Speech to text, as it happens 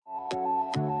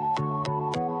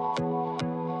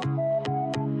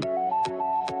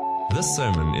This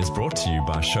sermon is brought to you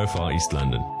by Shofar East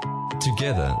London.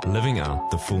 Together, living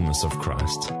out the fullness of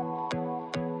Christ.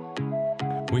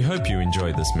 We hope you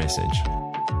enjoy this message.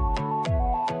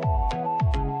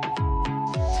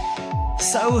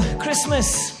 So,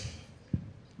 Christmas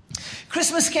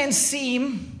can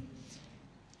seem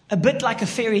a bit like a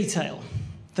fairy tale.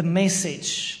 The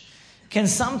message can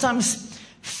sometimes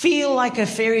feel like a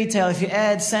fairy tale if you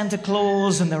add Santa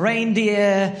Claus and the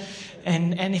reindeer,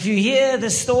 and if you hear the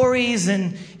stories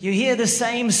and you hear the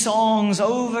same songs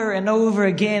over and over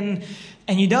again,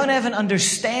 and you don't have an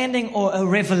understanding or a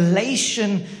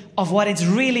revelation of what it's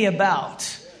really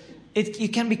about, you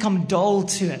can become dull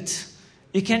to it.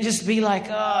 You can just be like,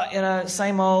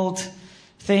 same old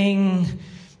thing.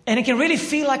 And it can really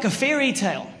feel like a fairy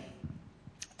tale.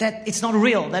 That it's not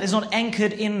real. That is not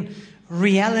anchored in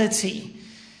reality.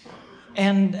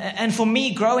 And for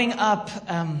me, growing up,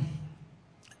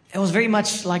 it was very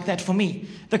much like that for me.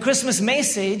 The Christmas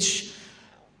message,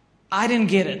 I didn't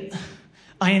get it.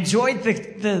 I enjoyed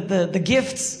the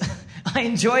gifts. I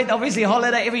enjoyed, obviously,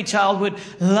 holiday. Every child would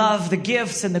love the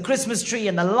gifts and the Christmas tree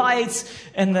and the lights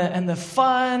and the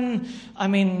fun. I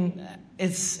mean,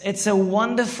 it's a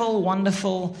wonderful,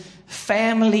 wonderful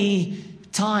family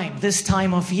time, this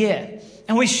time of year.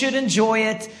 And we should enjoy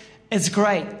it. It's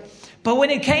great. But when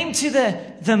it came to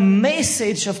the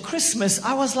message of Christmas,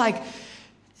 I was like,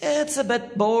 it's a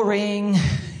bit boring,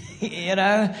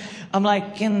 I'm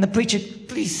like, can the preacher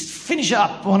please finish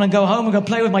up? I want to go home and go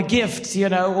play with my gifts,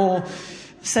 or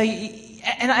say.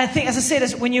 And I think, as I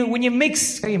said, when you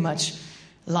mix very much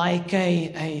like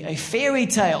a fairy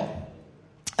tale,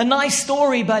 a nice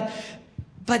story, but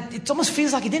it almost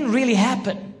feels like it didn't really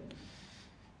happen.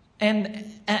 And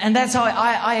that's how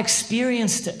I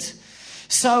experienced it.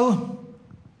 So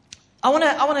I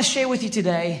want to share with you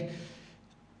today.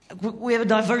 We have a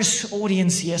diverse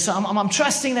audience here, so I'm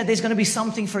trusting that there's going to be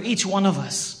something for each one of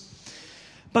us.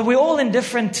 But we're all in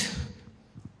different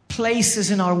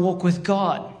places in our walk with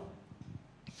God.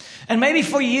 And maybe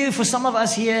for you, for some of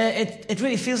us here, it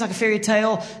really feels like a fairy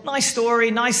tale. Nice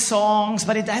story, nice songs,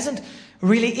 but it hasn't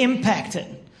really impacted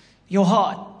your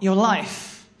heart, your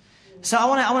life. So I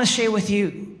want to share with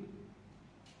you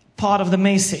part of the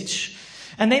message.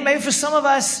 And then maybe for some of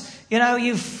us,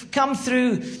 you've come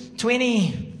through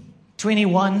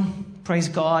 2021, praise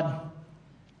God.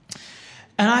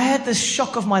 And I had this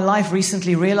shock of my life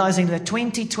recently, realizing that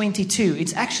 2022,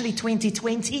 it's actually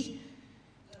 2022.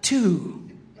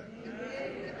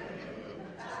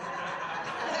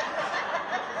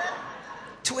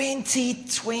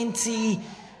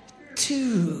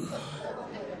 2022.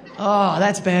 Oh,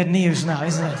 that's bad news now,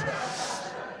 isn't it?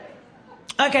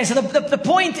 Okay, so the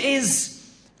point is,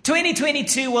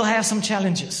 2022 will have some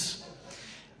challenges.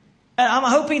 And I'm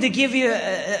hoping to give you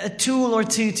a tool or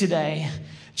two today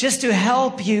just to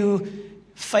help you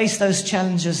face those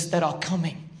challenges that are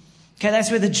coming. Okay, that's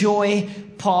where the joy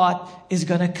part is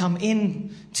going to come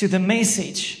in to the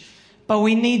message. But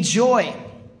we need joy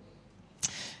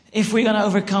if we're going to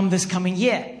overcome this coming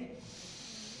year.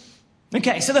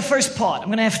 Okay, so the first part, I'm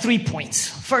going to have 3 points.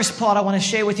 First part I want to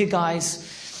share with you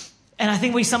guys, and I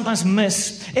think we sometimes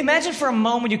miss. Imagine for a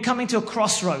moment you're coming to a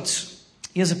crossroads.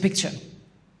 Here's a picture.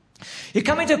 You're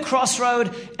coming to a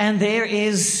crossroad and there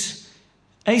is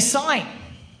a sign.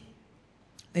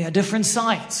 There are different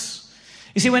signs.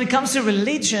 You see, when it comes to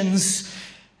religions,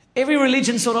 every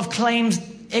religion sort of claims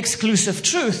exclusive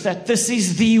truth, that this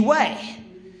is the way.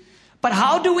 But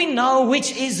how do we know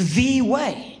which is the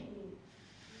way?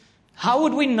 How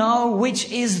would we know which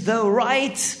is the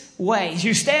right way?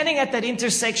 You're standing at that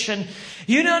intersection.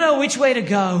 You don't know which way to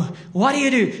go. What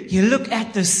do? You look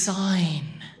at the sign.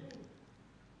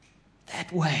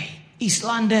 That way. East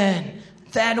London.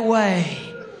 That way.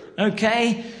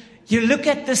 Okay? You look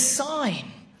at the sign.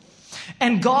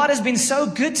 And God has been so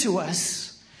good to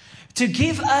us to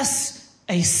give us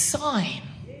a sign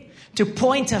to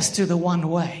point us to the one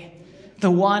way.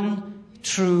 The one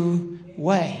true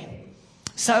way.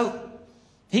 So,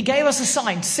 He gave us a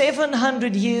sign.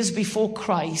 700 years before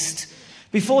Christ,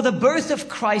 before the birth of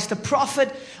Christ, the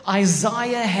prophet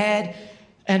Isaiah had,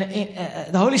 and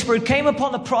the Holy Spirit came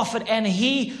upon the prophet and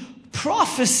he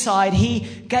prophesied. He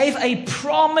gave a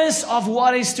promise of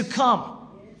what is to come.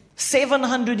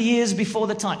 700 years before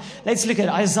the time. Let's look at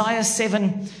Isaiah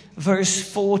 7 verse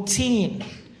 14.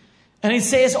 And it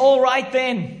says, all right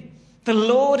then, the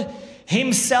Lord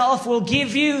Himself will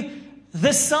give you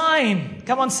the sign.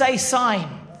 Come on, say sign.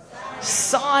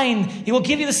 Sign. He will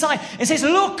give you the sign. It says,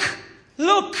 look.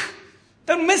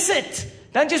 Don't miss it.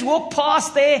 Don't just walk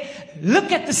past there.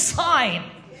 Look at the sign.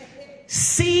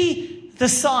 See the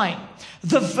sign.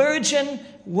 The virgin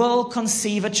will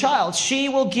conceive a child. She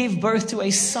will give birth to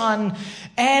a son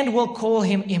and will call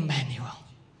him Emmanuel.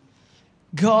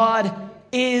 God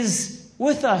is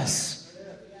with us.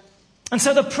 And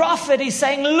so the prophet is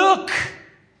saying, look,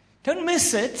 don't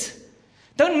miss it.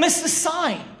 Don't miss the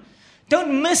sign.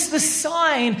 Don't miss the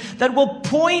sign that will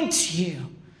point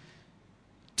you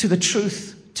to the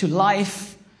truth, to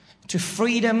life, to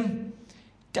freedom.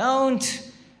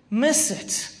 Don't miss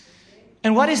it.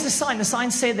 And what is the sign? The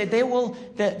sign said that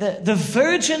the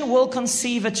virgin will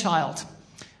conceive a child.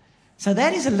 So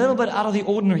that is a little bit out of the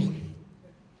ordinary.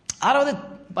 Out of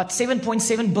the about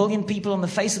 7.7 billion people on the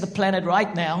face of the planet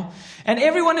right now, and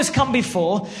everyone who's come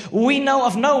before, we know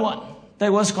of no one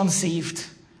that was conceived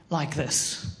like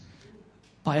this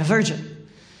by a virgin,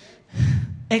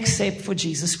 except for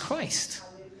Jesus Christ.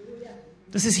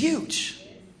 This is huge.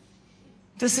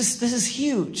 This is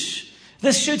huge.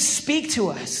 This should speak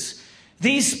to us.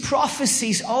 These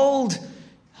prophecies, old,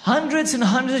 hundreds and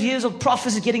hundreds of years of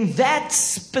prophecy, getting that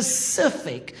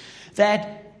specific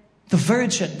that the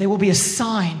virgin, there will be a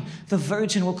sign, the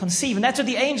virgin will conceive. And that's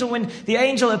what when the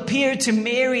angel appeared to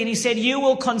Mary and he said, you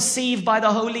will conceive by the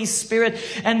Holy Spirit,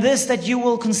 and this that you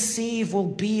will conceive will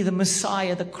be the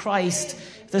Messiah, the Christ,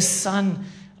 the Son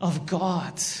of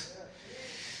God.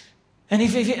 And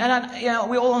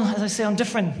we all, as I say, on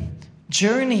different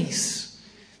journeys.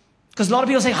 Because a lot of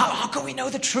people say, how can we know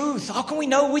the truth? How can we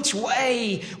know which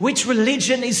way, which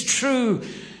religion is true?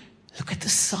 Look at the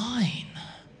sign.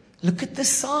 Look at the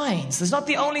signs. There's not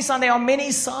the only sign. There are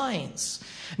many signs.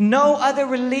 No other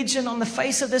religion on the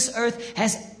face of this earth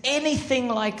has anything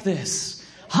like this.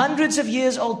 Hundreds of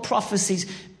years old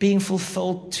prophecies being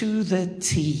fulfilled to the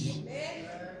T.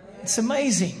 It's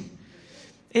amazing.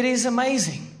 It is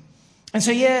amazing. And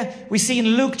so we see in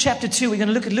Luke chapter 2, we're going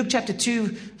to look at Luke chapter 2,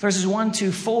 verses 1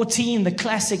 to 14, the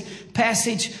classic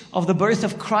passage of the birth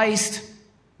of Christ.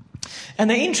 And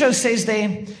the intro says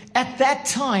there, at that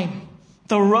time,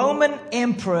 the Roman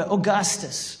Emperor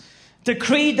Augustus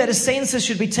decreed that a census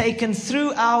should be taken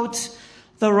throughout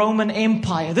the Roman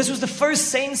Empire. This was the first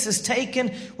census taken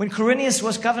when Quirinius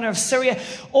was governor of Syria.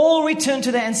 All returned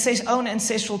to their own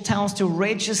ancestral towns to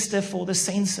register for the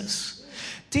census.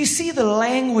 Do you see the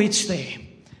language there?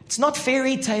 It's not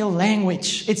fairy tale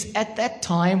language. It's at that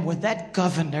time with that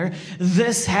governor,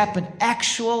 this happened.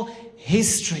 Actual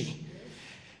history.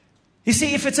 You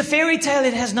see, if it's a fairy tale,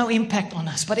 it has no impact on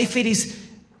us. But if it is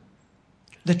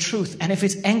the truth, and if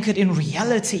it's anchored in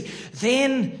reality,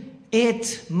 then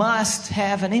it must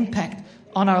have an impact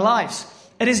on our lives.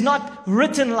 It is not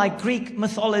written like Greek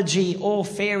mythology or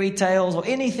fairy tales or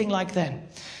anything like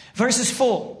that. Verses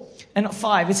 4 and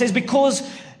 5, it says, because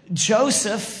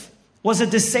Joseph was a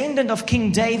descendant of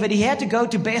King David, he had to go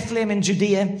to Bethlehem in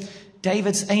Judea,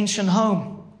 David's ancient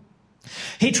home.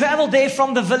 He traveled there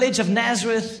from the village of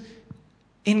Nazareth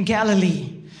in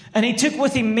Galilee. And he took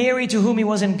with him Mary, to whom he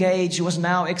was engaged, who was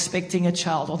now expecting a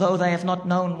child, although they have not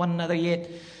known one another yet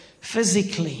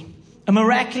physically. A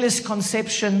miraculous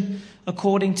conception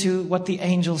according to what the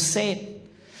angel said.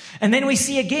 And then we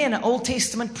see again an Old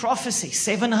Testament prophecy,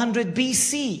 700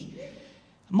 BC.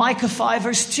 Micah 5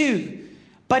 verse 2.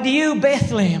 But you,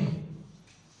 Bethlehem,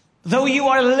 though you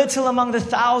are little among the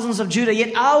thousands of Judah,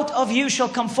 yet out of you shall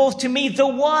come forth to me the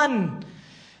one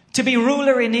to be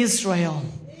ruler in Israel,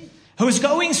 whose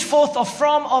goings forth are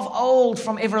from of old,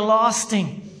 from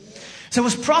everlasting. So it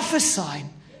was prophesied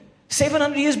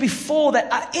 700 years before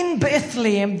that in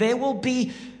Bethlehem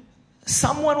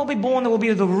someone will be born that will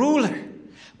be the ruler.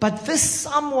 But this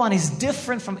someone is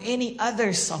different from any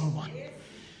other someone,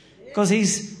 because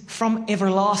he's from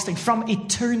everlasting, from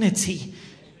eternity.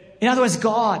 In other words,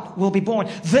 God will be born.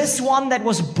 This one that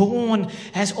was born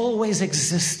has always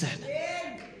existed.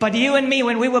 But you and me,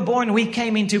 when we were born, we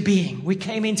came into being. We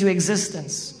came into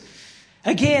existence.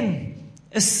 Again,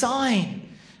 a sign.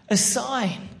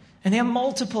 And there are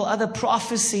multiple other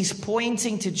prophecies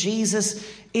pointing to Jesus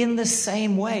in the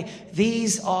same way.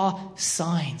 These are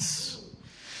signs.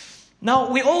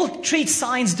 Now, we all treat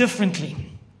signs differently.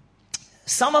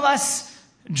 Some of us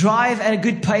drive at a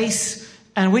good pace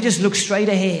and we just look straight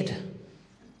ahead.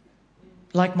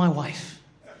 Like my wife.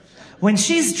 When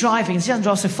she's driving, she doesn't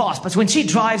drive so fast, but when she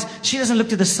drives, she doesn't look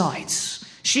to the sides.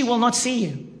 She will not see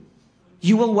you.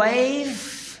 You will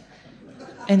wave,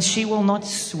 and she will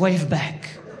not wave back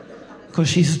because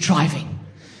she's driving.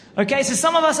 Okay, so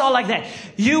some of us are like that.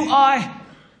 You are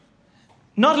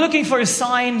not looking for a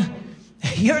sign.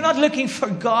 You're not looking for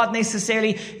God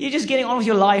necessarily. You're just getting on with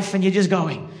your life and you're just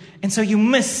going. And so you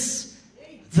miss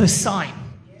the sign.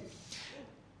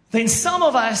 Then some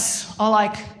of us are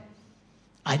like,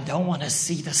 I don't want to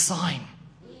see the sign.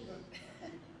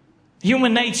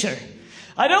 Human nature.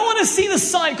 I don't want to see the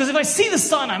sign, because if I see the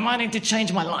sign, I might need to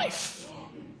change my life.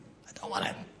 I don't want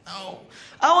to. No.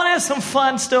 I want to have some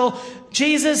fun still.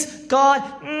 Jesus,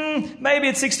 God, maybe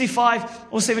it's 65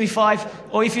 or 75,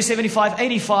 or if you're 75,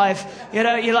 85. You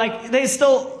know, you're like, there's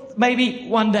still maybe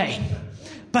one day.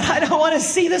 But I don't want to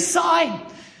see the sign.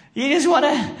 You just want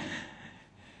to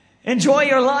enjoy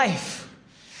your life.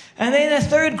 And then a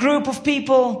third group of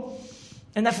people,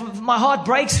 and my heart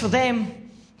breaks for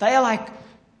them. They are like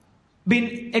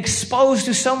been exposed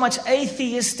to so much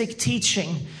atheistic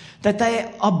teaching that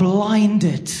they are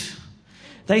blinded.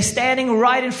 They're standing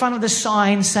right in front of the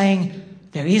sign saying,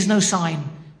 there is no sign,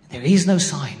 there is no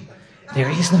sign, there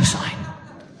is no sign.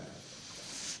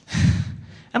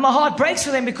 And my heart breaks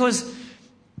for them, because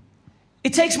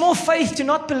it takes more faith to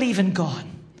not believe in God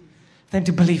than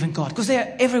to believe in God. Because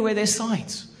they're everywhere, there's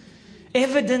signs.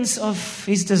 Evidence of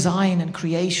His design and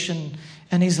creation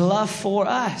and His love for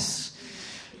us.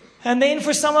 And then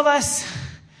for some of us,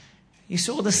 you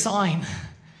saw the sign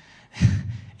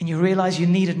and you realized you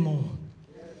needed more.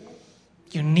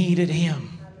 You needed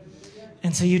Him.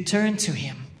 And so you turned to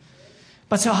Him.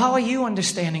 But so how are you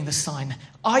understanding the sign?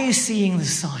 Are you seeing the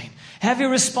sign? Have you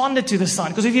responded to the sign?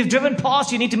 Because if you've driven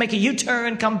past, you need to make a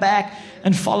U-turn, come back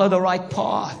and follow the right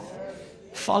path.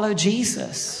 Follow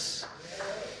Jesus.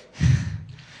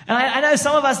 And I know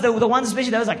some of us, the ones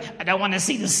especially those like, I don't want to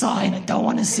see the sign. I don't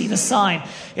want to see the sign.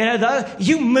 You know, though,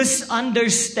 you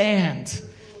misunderstand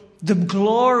the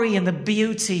glory and the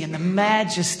beauty and the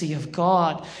majesty of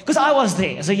God. Because I was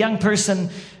there as a young person,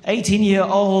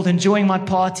 18-year-old, enjoying my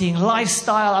partying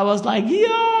lifestyle. I was like,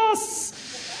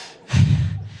 yes!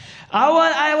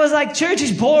 I was like, church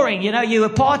is boring. You know, you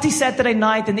party Saturday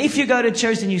night, and if you go to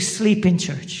church, then you sleep in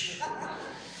church.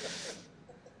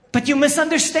 But you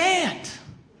misunderstand.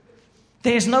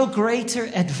 There's no greater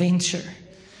adventure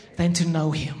than to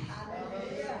know Him.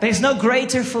 There's no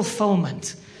greater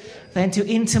fulfillment than to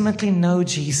intimately know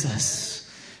Jesus.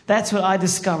 That's what I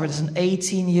discovered as an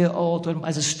 18-year-old.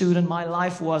 As a student, my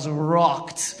life was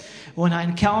rocked when I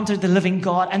encountered the living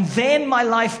God. And then my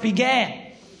life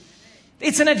began.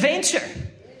 It's an adventure.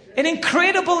 An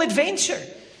incredible adventure.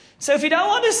 So if you don't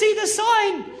want to see the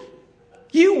sign,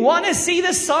 you want to see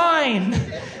the sign.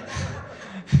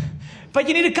 But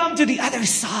you need to come to the other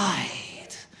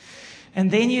side.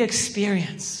 And then you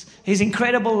experience His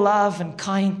incredible love and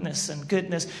kindness and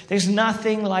goodness. There's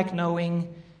nothing like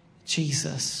knowing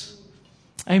Jesus.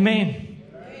 Amen.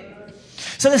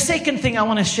 So the second thing I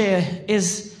want to share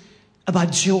is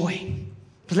about joy.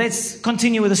 But let's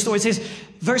continue with the story. It says,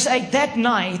 verse 8, that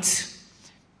night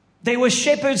there were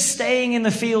shepherds staying in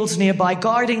the fields nearby,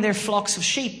 guarding their flocks of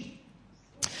sheep.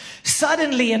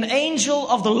 Suddenly an angel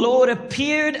of the Lord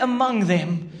appeared among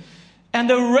them, and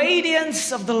the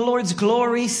radiance of the Lord's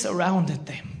glory surrounded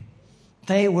them.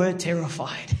 They were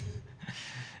terrified.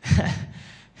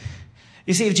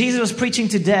 You see, if Jesus was preaching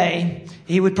today,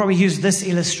 He would probably use this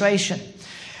illustration.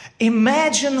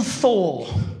 Imagine Thor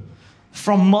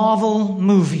from Marvel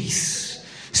movies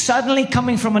suddenly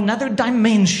coming from another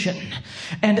dimension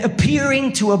and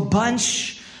appearing to a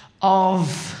bunch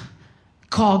of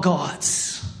car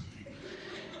guards.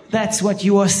 That's what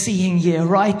you are seeing here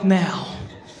right now.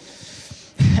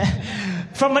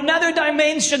 From another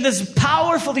dimension, these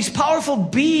powerful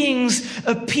beings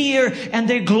appear and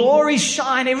their glory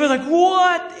shine. Everyone's like,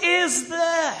 what is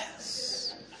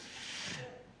this?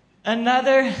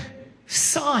 Another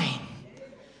sign.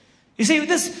 You see,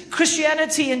 this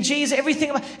Christianity and Jesus,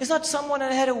 everything about it's not someone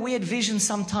that had a weird vision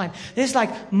sometime. There's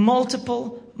like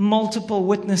multiple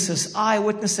witnesses,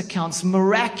 eyewitness accounts,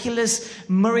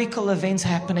 miracle events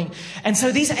happening. And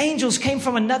so these angels came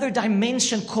from another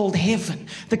dimension called heaven,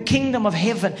 the kingdom of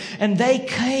heaven. And they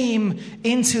came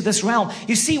into this realm.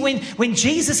 You see, when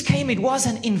Jesus came, it was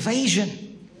an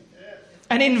invasion.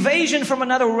 An invasion from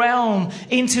another realm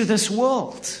into this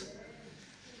world.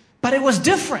 But it was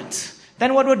different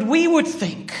than what we would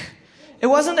think. It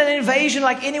wasn't an invasion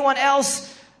like anyone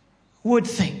else would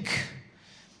think.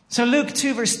 So Luke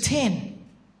 2 verse 10.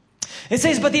 It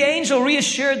says, but the angel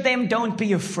reassured them, don't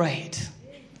be afraid.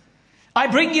 I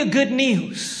bring you good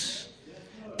news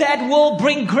that will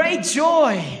bring great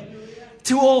joy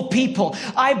to all people.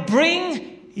 I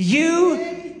bring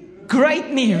you great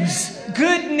news,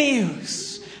 good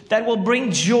news that will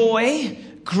bring joy,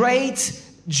 great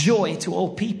joy to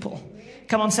all people.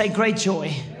 Come on, say great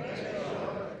joy.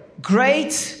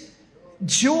 Great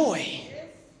joy.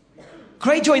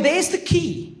 Great joy. There's the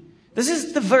key. This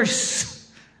is the verse.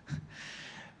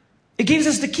 It gives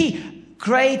us the key.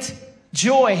 Great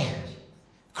joy.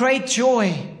 Great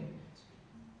joy.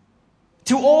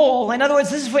 To all. In other words,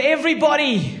 this is for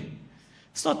everybody.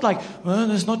 It's not like, well,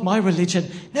 that's not my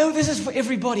religion. No, this is for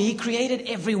everybody. He created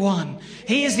everyone.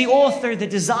 He is the author, the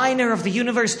designer of the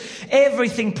universe.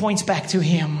 Everything points back to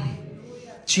Him.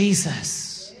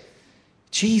 Jesus.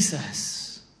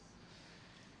 Jesus.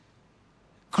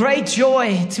 Great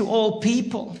joy to all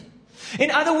people.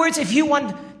 In other words, if you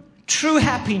want true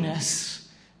happiness,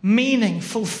 meaning,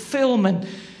 fulfillment,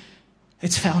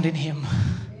 it's found in Him.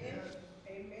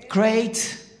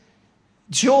 Great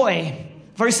joy.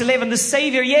 Verse 11, the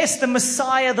Savior, yes, the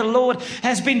Messiah, the Lord,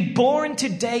 has been born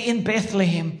today in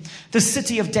Bethlehem, the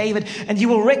city of David. And you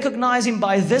will recognize Him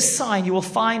by this sign. You will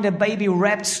find a baby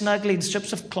wrapped snugly in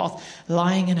strips of cloth,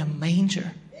 lying in a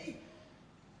manger.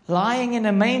 Lying in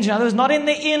a manger. In other words, not in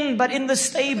the inn, but in the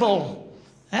stable.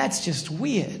 That's just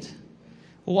weird.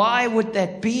 Why would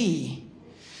that be?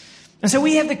 And so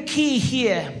we have the key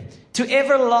here to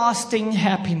everlasting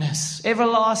happiness,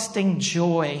 everlasting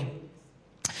joy.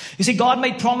 You see, God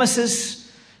made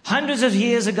promises hundreds of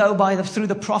years ago through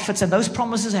the prophets, and those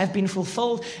promises have been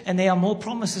fulfilled, and there are more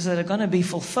promises that are going to be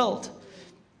fulfilled.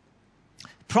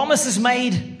 Promises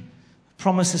made,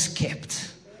 promises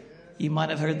kept. You might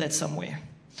have heard that somewhere.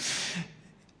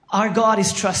 Our God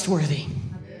is trustworthy.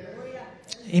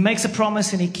 He makes a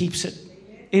promise and He keeps it.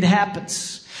 It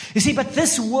happens. You see, but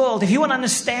this world, if you want to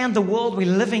understand the world we're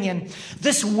living in,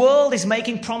 this world is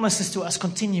making promises to us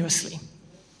continuously.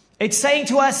 It's saying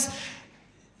to us,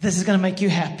 this is going to make you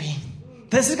happy.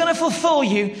 This is going to fulfill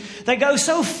you. They go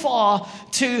so far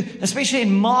to, especially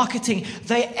in marketing,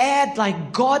 they add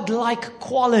like God-like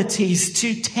qualities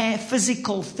to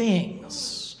physical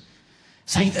things.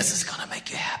 Saying this is going to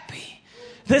make you happy.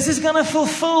 This is going to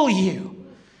fulfill you.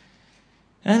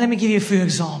 And let me give you a few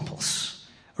examples.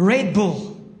 Red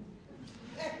Bull.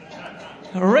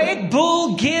 Red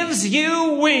Bull gives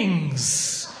you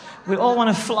wings. We all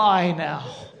want to fly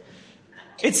now.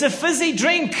 It's a fizzy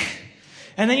drink.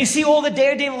 And then you see all the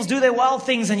daredevils do their wild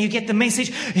things and you get the message,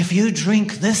 if you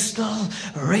drink this little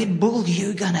Red Bull,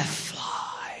 you're going to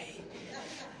fly.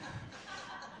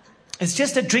 It's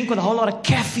just a drink with a whole lot of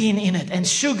caffeine in it and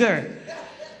sugar.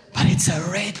 But it's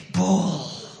a Red Bull.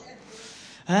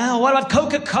 What about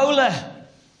Coca-Cola?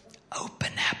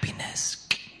 Open happiness.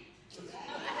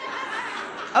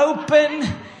 Open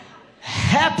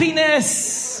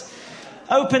happiness.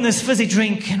 Open this fizzy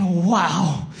drink and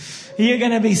wow, you're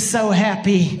going to be so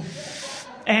happy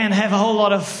and have a whole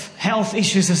lot of health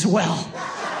issues as well.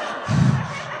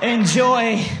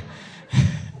 Enjoy.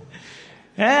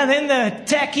 And then the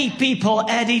tacky people,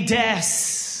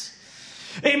 Adidas.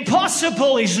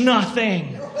 Impossible is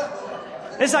nothing.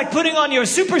 It's like putting on your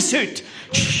super suit.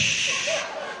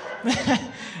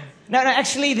 No,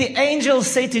 actually, the angel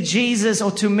said to Jesus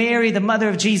or to Mary, the mother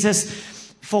of Jesus,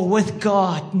 for with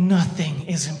God, nothing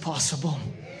is impossible.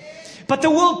 But the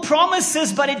world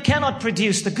promises, but it cannot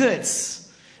produce the goods.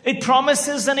 It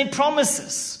promises and it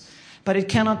promises, but it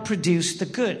cannot produce the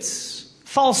goods.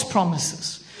 False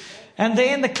promises. And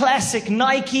then the classic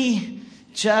Nike,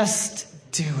 just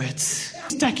do it.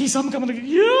 Tacky, I'm going to go,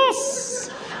 yes!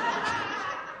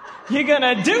 You're going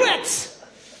to do it!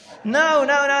 No.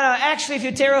 Actually, if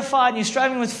you're terrified and you're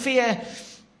struggling with fear,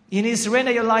 you need to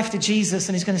surrender your life to Jesus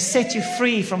and He's going to set you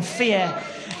free from fear.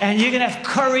 And you're going to have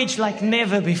courage like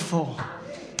never before.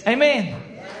 Amen.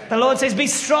 The Lord says, be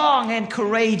strong and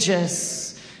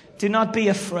courageous. Do not be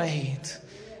afraid.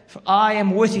 For I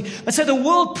am with you. But so the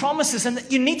world promises, and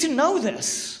you need to know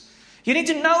this. You need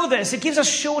to know this. It gives us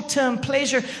short-term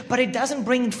pleasure, but it doesn't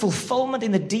bring fulfillment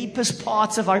in the deepest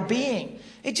parts of our being.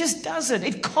 It just doesn't.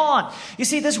 It can't. You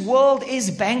see, this world is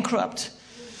bankrupt.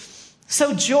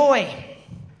 So joy.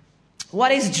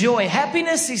 What is joy?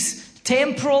 Happiness is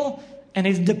temporal and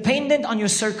is dependent on your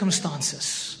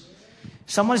circumstances.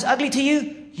 Someone is ugly to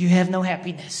you, you have no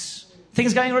happiness.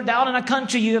 Things going down in a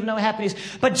country, you have no happiness.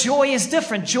 But joy is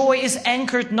different. Joy is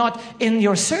anchored not in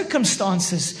your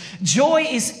circumstances. Joy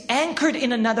is anchored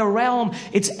in another realm.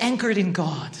 It's anchored in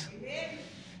God.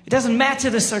 It doesn't matter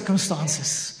the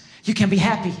circumstances. You can be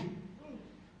happy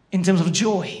in terms of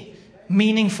joy,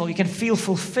 meaningful. You can feel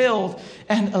fulfilled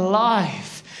and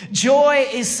alive. Joy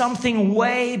is something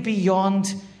way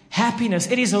beyond happiness.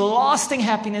 It is lasting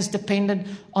happiness dependent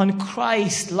on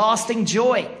Christ, lasting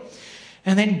joy.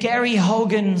 And then Gary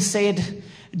Hogan said,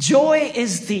 joy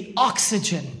is the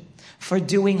oxygen for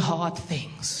doing hard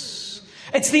things.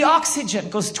 It's the oxygen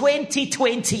because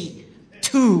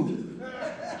 2022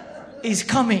 is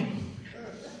coming.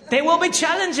 There will be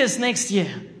challenges next year.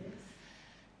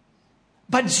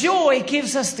 But joy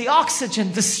gives us the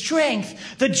oxygen, the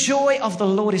strength. The joy of the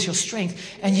Lord is your strength.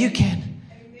 And you can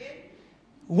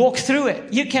walk through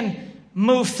it. You can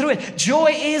move through it.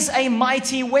 Joy is a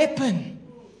mighty weapon.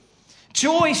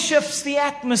 Joy shifts the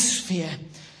atmosphere.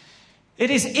 It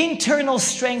is internal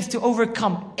strength to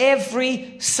overcome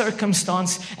every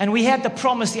circumstance. And we had the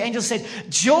promise, the angel said,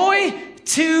 joy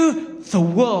to the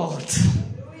world.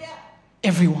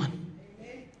 Everyone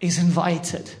is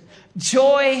invited.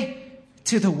 Joy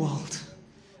to the world.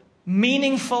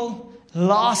 Meaningful,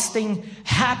 lasting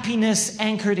happiness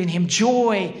anchored in Him.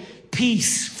 Joy,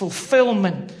 peace,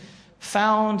 fulfillment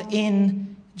found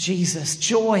in Jesus.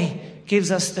 Joy gives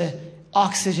us the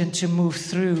oxygen to move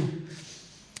through.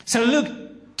 So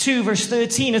Luke 2 verse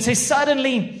 13, it says,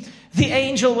 suddenly the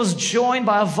angel was joined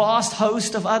by a vast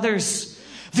host of others,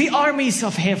 the armies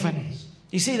of heaven.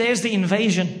 You see, there's the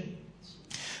invasion.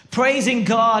 Praising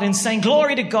God and saying,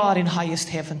 glory to God in highest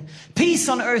heaven. Peace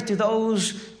on earth to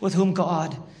those with whom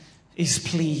God is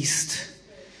pleased.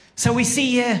 So we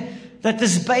see here that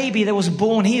this baby that was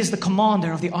born, he is the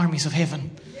commander of the armies of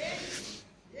heaven.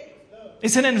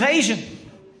 It's an invasion.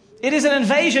 It is an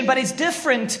invasion, but it's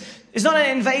different. It's not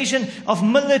an invasion of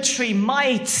military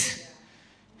might.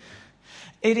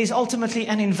 It is ultimately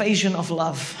an invasion of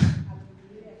love.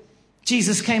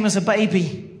 Jesus came as a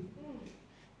baby,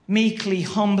 meekly,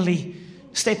 humbly,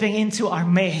 stepping into our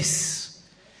mess,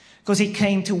 because He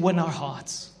came to win our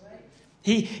hearts.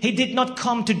 He did not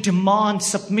come to demand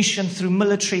submission through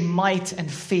military might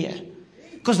and fear,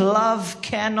 because love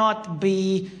cannot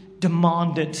be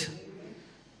demanded.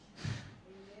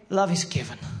 Love is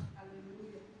given.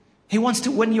 He wants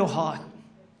to win your heart.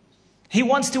 He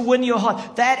wants to win your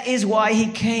heart. That is why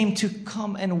He came, to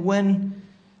come and win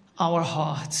our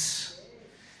hearts.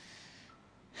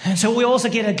 And so we also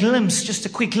get a glimpse, just a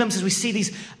quick glimpse, as we see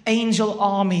these angel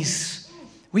armies.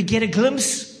 We get a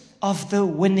glimpse of the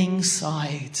winning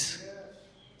side.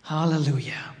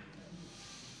 Hallelujah.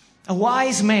 A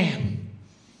wise man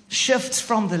shifts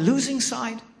from the losing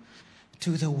side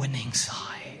to the winning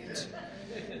side.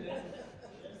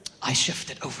 I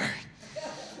shifted over.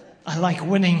 I like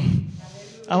winning.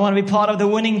 I want to be part of the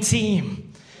winning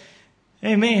team.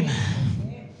 Amen.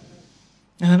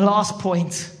 And then last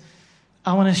point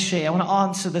I want to share. I want to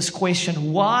answer this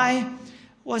question. Why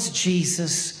was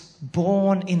Jesus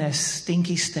born in a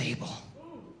stinky stable?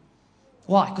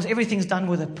 Why? Because everything's done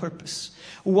with a purpose.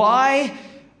 Why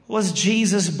was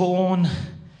Jesus born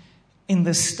in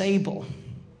the stable?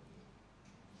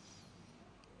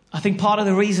 I think part of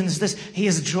the reason is this. He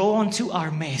is drawn to our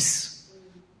mess.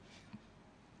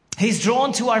 He's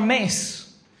drawn to our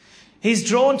mess. He's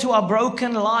drawn to our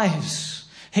broken lives.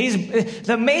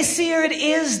 The messier it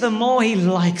is, the more He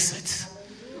likes it.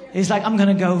 He's like, I'm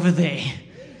going to go over there.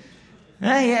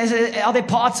 Are there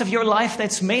parts of your life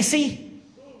that's messy?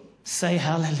 Say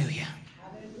hallelujah.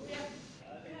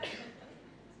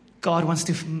 God wants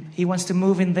to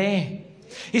move in there.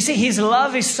 You see, His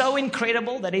love is so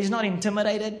incredible that He's not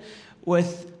intimidated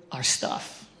with our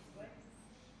stuff.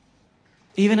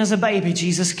 Even as a baby,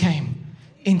 Jesus came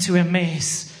into a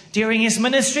mess. During His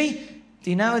ministry, do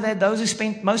you know that those who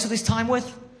spent most of His time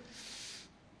with?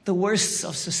 The worsts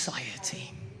of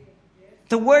society.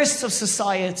 The worsts of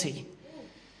society.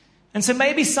 And so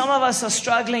maybe some of us are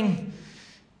struggling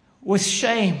with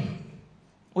shame.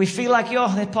 We feel like,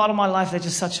 that part of my life, they're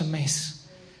just such a mess.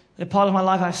 That part of my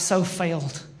life, I've so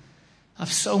failed.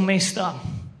 I've so messed up.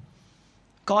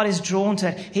 God is drawn to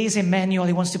it. He is Emmanuel.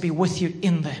 He wants to be with you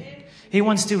in that. He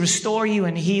wants to restore you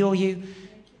and heal you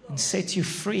and set you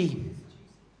free.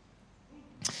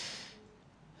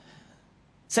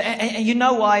 So, and you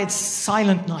know why it's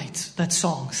Silent Night, that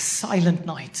song, Silent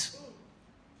Night.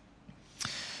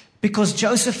 Because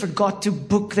Joseph forgot to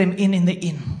book them in the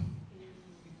inn.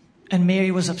 And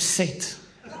Mary was upset.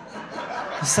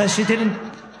 So she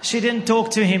didn't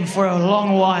talk to him for a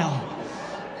long while.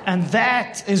 And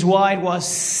that is why it was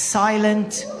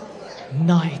Silent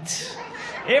Night.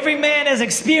 Every man has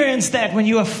experienced that when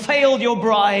you have failed your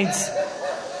brides.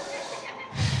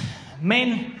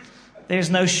 Men, there's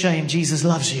no shame. Jesus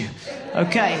loves you.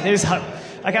 Okay, there's hope.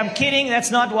 Like, I'm kidding. That's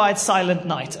not why it's Silent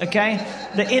Night. Okay?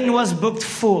 The inn was booked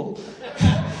full.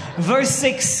 Verse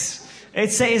 6,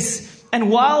 it says,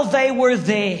 and while they were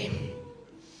there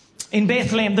in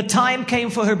Bethlehem, the time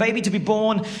came for her baby to be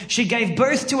born. She gave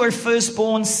birth to her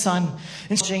firstborn son,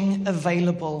 and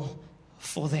available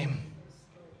for them.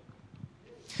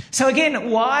 So again,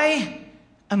 why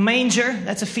a manger?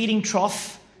 That's a feeding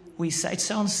trough. We say it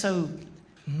sounds so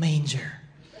manger.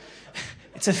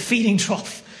 It's a feeding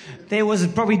trough. There was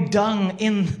probably dung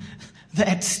in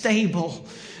that stable.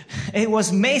 It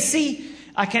was messy.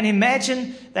 I can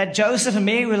imagine that Joseph and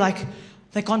Mary were like,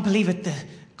 they can't believe it.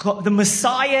 The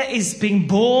Messiah is being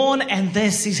born and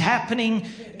this is happening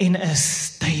in a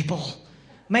stable.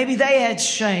 Maybe they had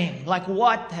shame. Like,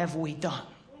 what have we done?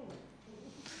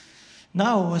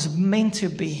 No, it was meant to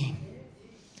be.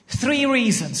 3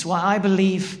 reasons why I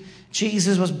believe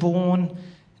Jesus was born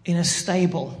in a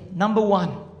stable. Number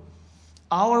 1,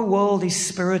 our world is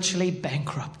spiritually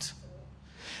bankrupt.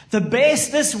 The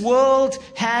best this world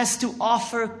has to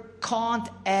offer can't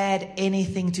add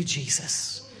anything to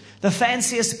Jesus. The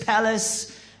fanciest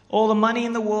palace, all the money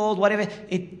in the world, whatever,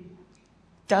 it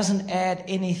doesn't add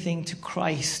anything to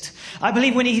Christ. I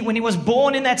believe when he was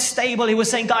born in that stable, he was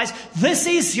saying, guys, this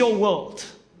is your world.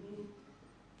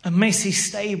 A messy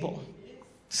stable.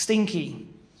 Stinky.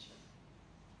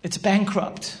 It's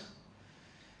bankrupt.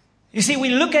 You see, we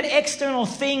look at external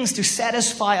things to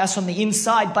satisfy us on the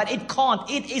inside, but it can't.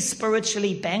 It is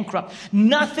spiritually bankrupt.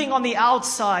 Nothing on the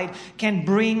outside can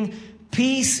bring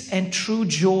peace and true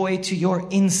joy to your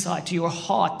inside, to your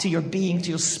heart, to your being, to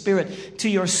your spirit, to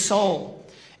your soul.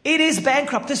 It is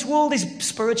bankrupt. This world is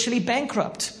spiritually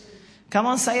bankrupt. Come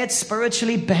on, say it,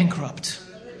 spiritually bankrupt.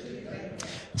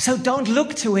 So don't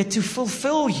look to it to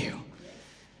fulfill you.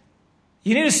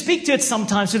 You need to speak to it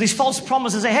sometimes with these false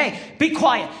promises. Say, hey, be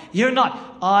quiet. You're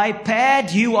not.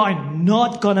 iPad, you are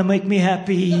not going to make me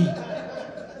happy.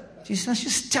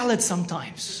 Just tell it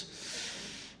sometimes.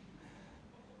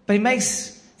 But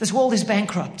this world is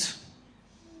bankrupt.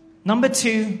 Number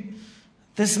 2,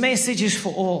 this message is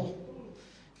for all.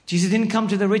 Jesus didn't come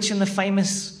to the rich and the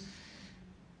famous.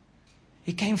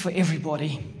 He came for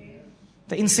everybody.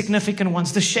 The insignificant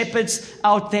ones, the shepherds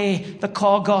out there, the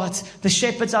car gods, the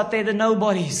shepherds out there, the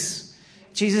nobodies.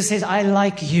 Jesus says, I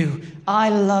like you. I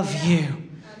love you.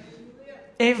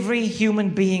 Every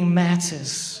human being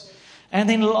matters. And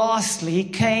then lastly, He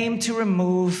came to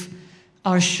remove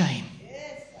our shame.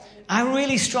 I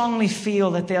really strongly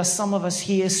feel that there are some of us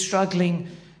here struggling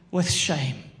with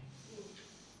shame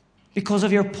because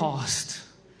of your past,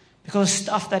 because of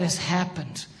stuff that has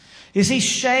happened. You see,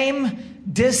 shame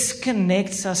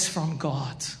disconnects us from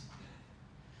God.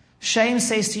 Shame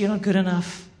says to you, you're not good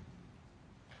enough.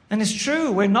 And it's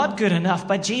true, we're not good enough,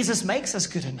 but Jesus makes us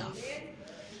good enough.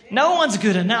 No one's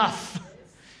good enough.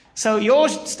 So your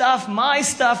stuff, my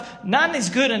stuff, none is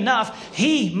good enough.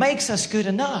 He makes us good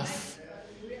enough.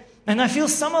 And I feel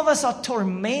some of us are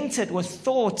tormented with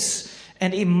thoughts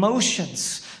and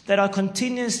emotions that are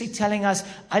continuously telling us,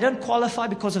 I don't qualify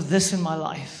because of this in my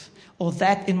life. Or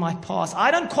that in my past. I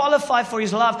don't qualify for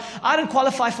His love. I don't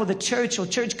qualify for the church or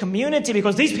church community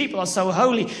because these people are so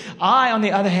holy. I, on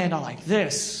the other hand, are like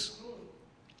this.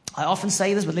 I often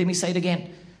say this, but let me say it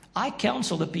again. I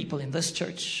counsel the people in this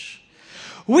church.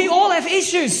 We all have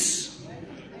issues.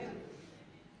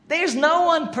 There's no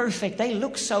one perfect. They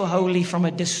look so holy from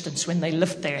a distance when they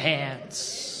lift their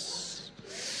hands.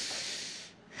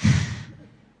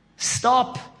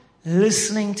 Stop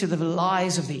listening to the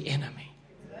lies of the enemy.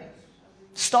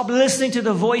 Stop listening to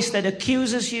the voice that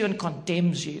accuses you and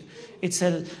condemns you. It's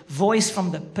a voice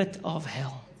from the pit of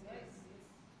hell.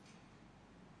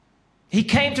 He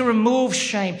came to remove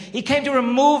shame. He came to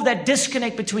remove that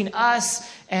disconnect between us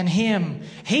and Him.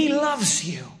 He loves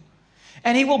you.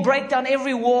 And He will break down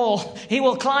every wall. He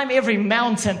will climb every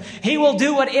mountain. He will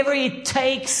do whatever it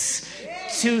takes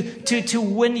to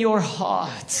win your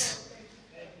heart.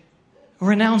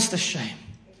 Renounce the shame.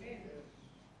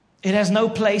 It has no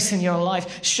place in your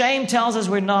life. Shame tells us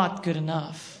we're not good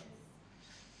enough.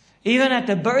 Even at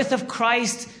the birth of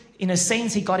Christ, in a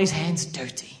sense, He got His hands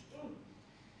dirty.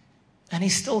 And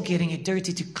He's still getting it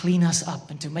dirty to clean us up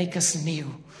and to make us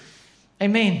new.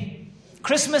 Amen.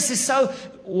 Christmas is so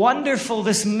wonderful,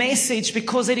 this message,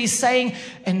 because it is saying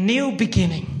a new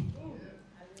beginning.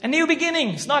 A new beginning.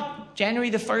 It's not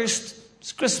January the 1st,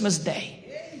 it's Christmas Day.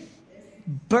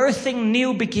 Birthing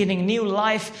new beginning, new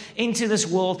life into this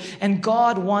world. And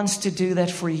God wants to do that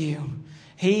for you.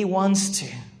 He wants to.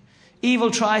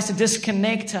 Evil tries to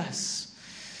disconnect us.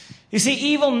 You see,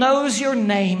 evil knows your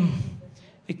name.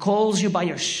 He calls you by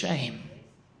your shame.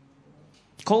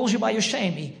 He calls you by your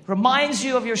shame. He reminds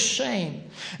you of your shame.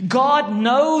 God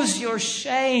knows your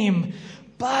shame,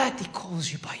 but He calls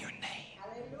you by your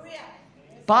name.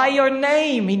 By your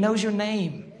name. He knows your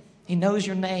name. He knows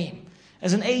your name.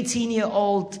 As an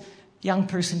 18-year-old young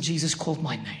person, Jesus called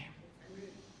my name.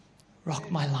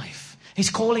 Rocked my life. He's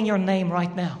calling your name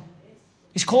right now.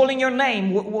 He's calling your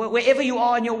name wherever you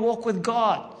are in your walk with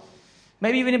God.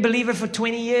 Maybe you've been a believer for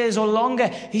 20 years or longer.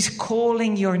 He's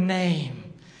calling your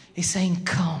name. He's saying,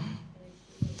 come.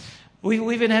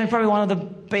 We've been having probably one of the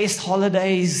best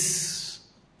holidays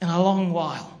in a long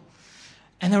while.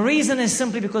 And the reason is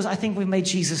simply because I think we've made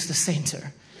Jesus the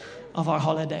center of our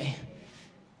holiday.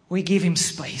 We give Him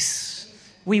space.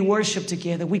 We worship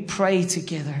together. We pray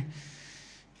together.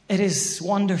 It is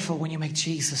wonderful when you make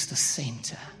Jesus the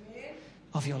center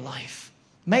of your life.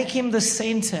 Make Him the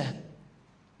center.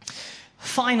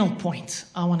 Final point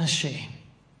I want to share.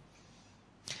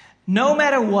 No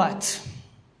matter what,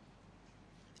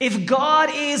 if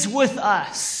God is with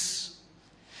us,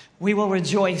 we will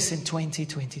rejoice in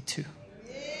 2022.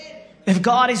 If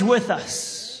God is with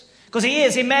us, because He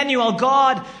is Emmanuel,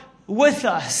 God with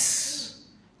us,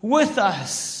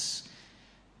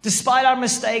 despite our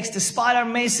mistakes, despite our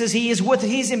messes, He is with us.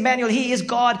 He is Emmanuel, He is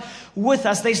God with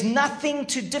us. There's nothing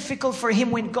too difficult for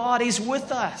Him when God is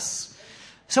with us.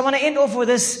 So I want to end off with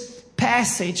this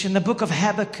passage in the book of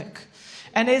Habakkuk.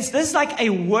 And this is like a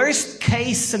worst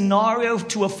case scenario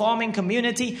to a farming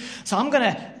community. So I'm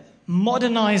going to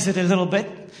modernize it a little bit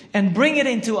and bring it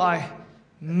into our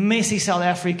messy South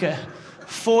Africa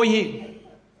for you.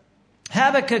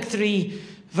 Habakkuk 3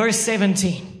 verse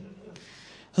 17.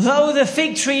 Though the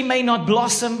fig tree may not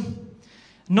blossom,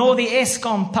 nor the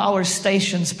Eskom power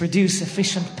stations produce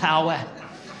sufficient power,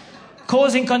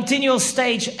 causing continual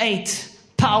stage 8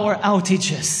 power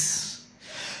outages,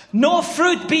 nor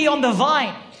fruit be on the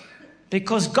vine,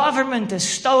 because government has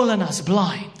stolen us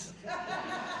blind.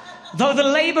 Though the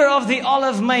labor of the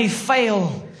olive may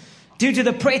fail due to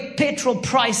the petrol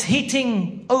price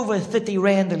hitting over 30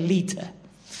 rand a litre,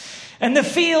 and the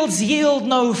fields yield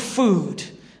no food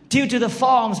due to the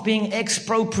farms being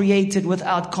expropriated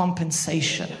without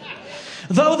compensation.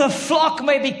 Though the flock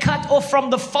may be cut off from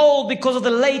the fold because of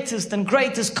the latest and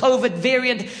greatest COVID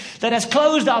variant that has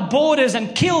closed our borders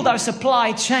and killed our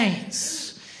supply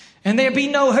chains, and there be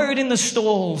no herd in the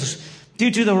stalls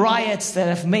due to the riots that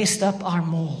have messed up our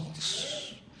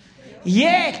malls.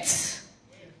 Yet,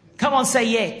 come on, say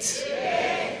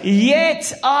yet.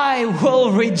 Yet I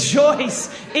will rejoice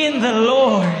in the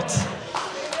Lord.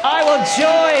 I will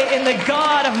joy in the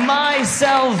God of my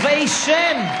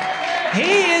salvation.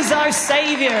 He is our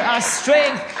Savior, our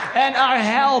strength, and our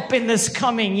help in this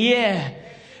coming year.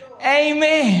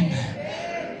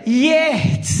 Amen.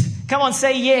 Yet. Come on,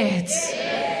 say yet.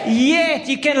 Yet.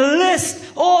 You can list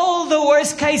all the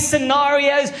worst case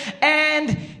scenarios,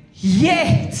 and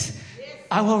yet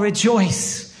I will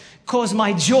rejoice, because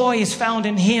my joy is found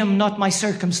in Him, not my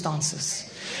circumstances.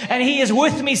 And He is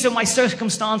with me, so my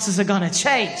circumstances are going to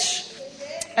change.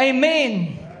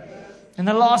 Amen. And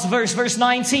the last verse, verse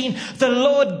 19, the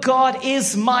Lord God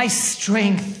is my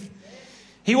strength.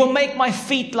 He will make my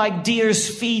feet like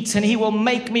deer's feet, and He will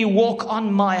make me walk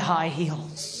on my high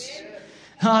heels.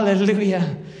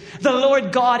 Hallelujah. The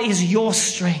Lord God is your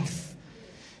strength,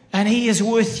 and He is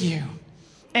with you,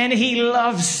 and He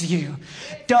loves you.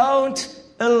 Don't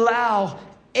allow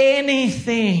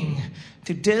anything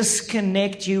to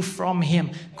disconnect you from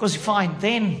Him, because fine,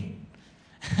 then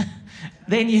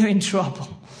you're in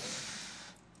trouble.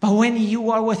 But when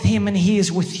you are with Him and He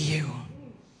is with you,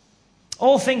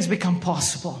 all things become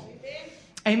possible.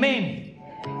 Amen.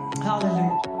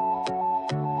 Hallelujah.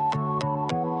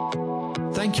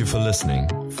 Thank you for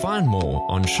listening. Find more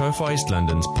on Shofar East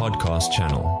London's podcast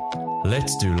channel.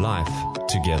 Let's do life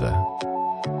together.